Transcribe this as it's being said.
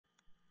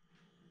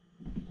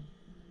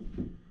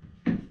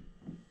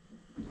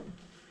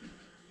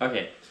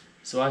Okay,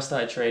 so I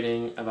started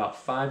trading about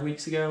 5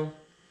 weeks ago.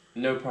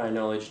 No prior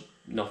knowledge,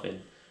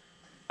 nothing.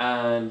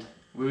 And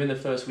within the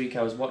first week,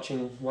 I was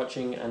watching,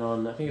 and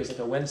on I think it was like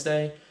a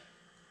Wednesday,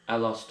 I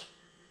lost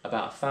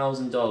about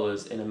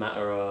 $1,000 in a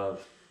matter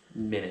of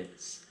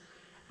minutes.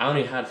 I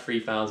only had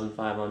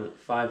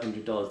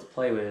 $3,500 to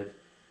play with,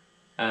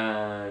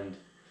 and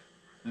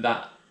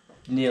that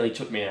nearly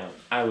took me out.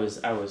 I was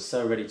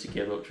so ready to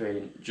give up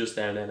trading just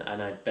there and then,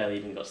 and I barely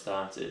even got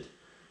started.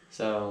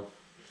 So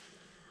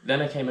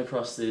then I came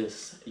across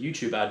this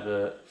YouTube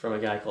advert from a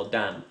guy called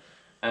Dan,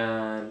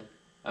 and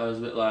I was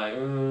a bit like,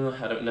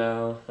 I don't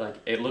know. Like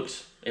it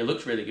looks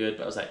really good,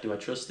 but I was like, do I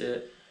trust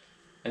it?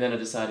 And then I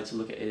decided to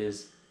look at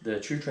the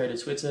True Trader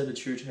Twitter, the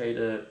True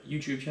Trader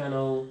YouTube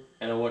channel,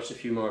 and I watched a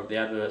few more of the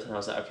adverts, and I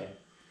was like, okay,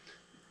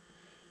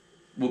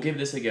 we'll give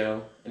this a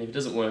go, and if it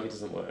doesn't work, it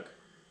doesn't work.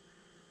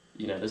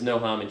 There's no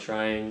harm in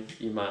trying.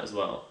 You might as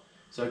well.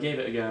 So I gave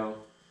it a go,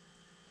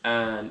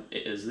 and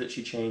it has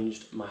literally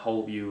changed my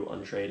whole view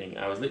on trading.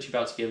 I was literally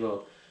about to give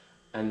up,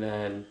 and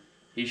then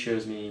he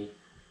shows me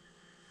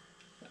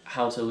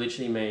how to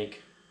literally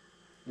make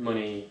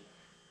money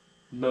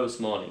most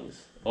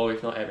mornings, or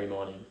if not every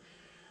morning.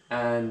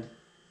 And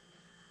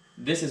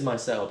this is my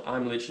setup.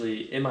 I'm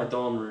literally in my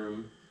dorm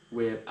room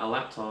with a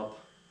laptop,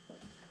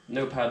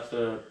 notepad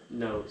for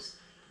notes,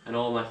 and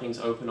all my things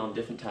open on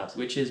different tabs,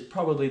 which is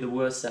probably the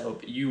worst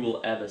setup you will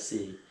ever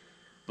see.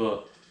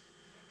 But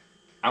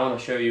I want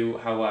to show you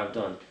how I've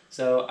done.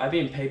 So I've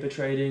been paper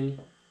trading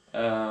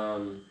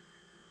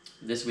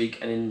this week,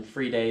 and in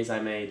 3 days I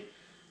made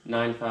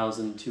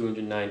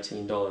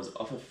 $9,219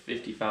 off a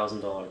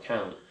 $50,000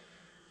 account,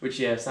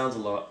 which sounds a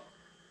lot,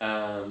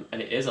 and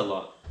it is a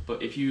lot.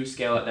 But if you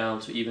scale it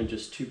down to even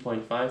just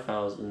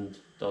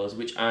 $2,500,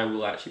 which I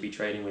will actually be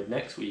trading with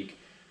next week,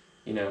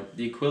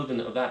 the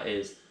equivalent of that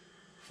is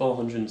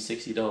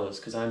 $460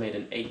 because I made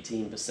an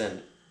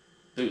 18%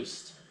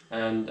 boost.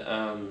 And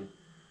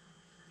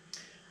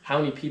how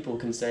many people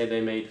can say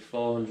they made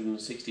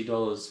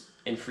 $460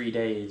 in 3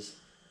 days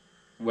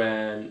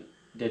when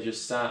they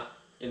just sat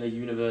in a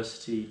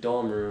university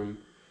dorm room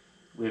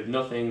with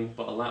nothing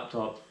but a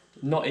laptop,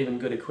 not even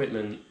good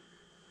equipment,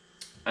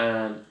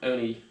 and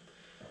only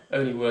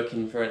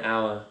working for an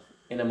hour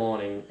in the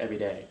morning every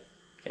day?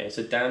 Okay,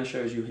 so Dan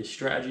shows you his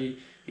strategy.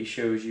 He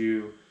shows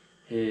you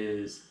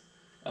his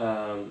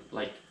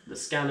like the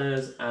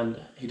scanners, and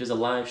he does a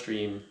live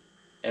stream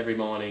every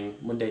morning,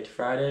 Monday to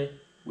Friday,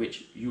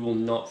 which you will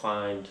not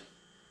find,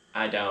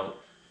 I doubt,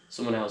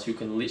 someone else who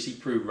can literally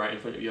prove right in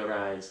front of your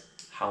eyes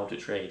how to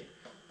trade.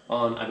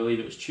 On, I believe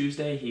it was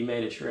Tuesday, he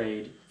made a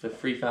trade for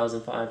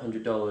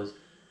 $3,500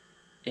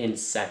 in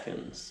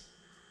seconds.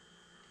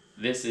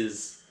 This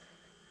has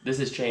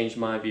changed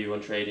my view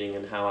on trading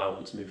and how I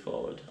want to move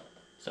forward.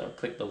 So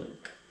click the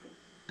link.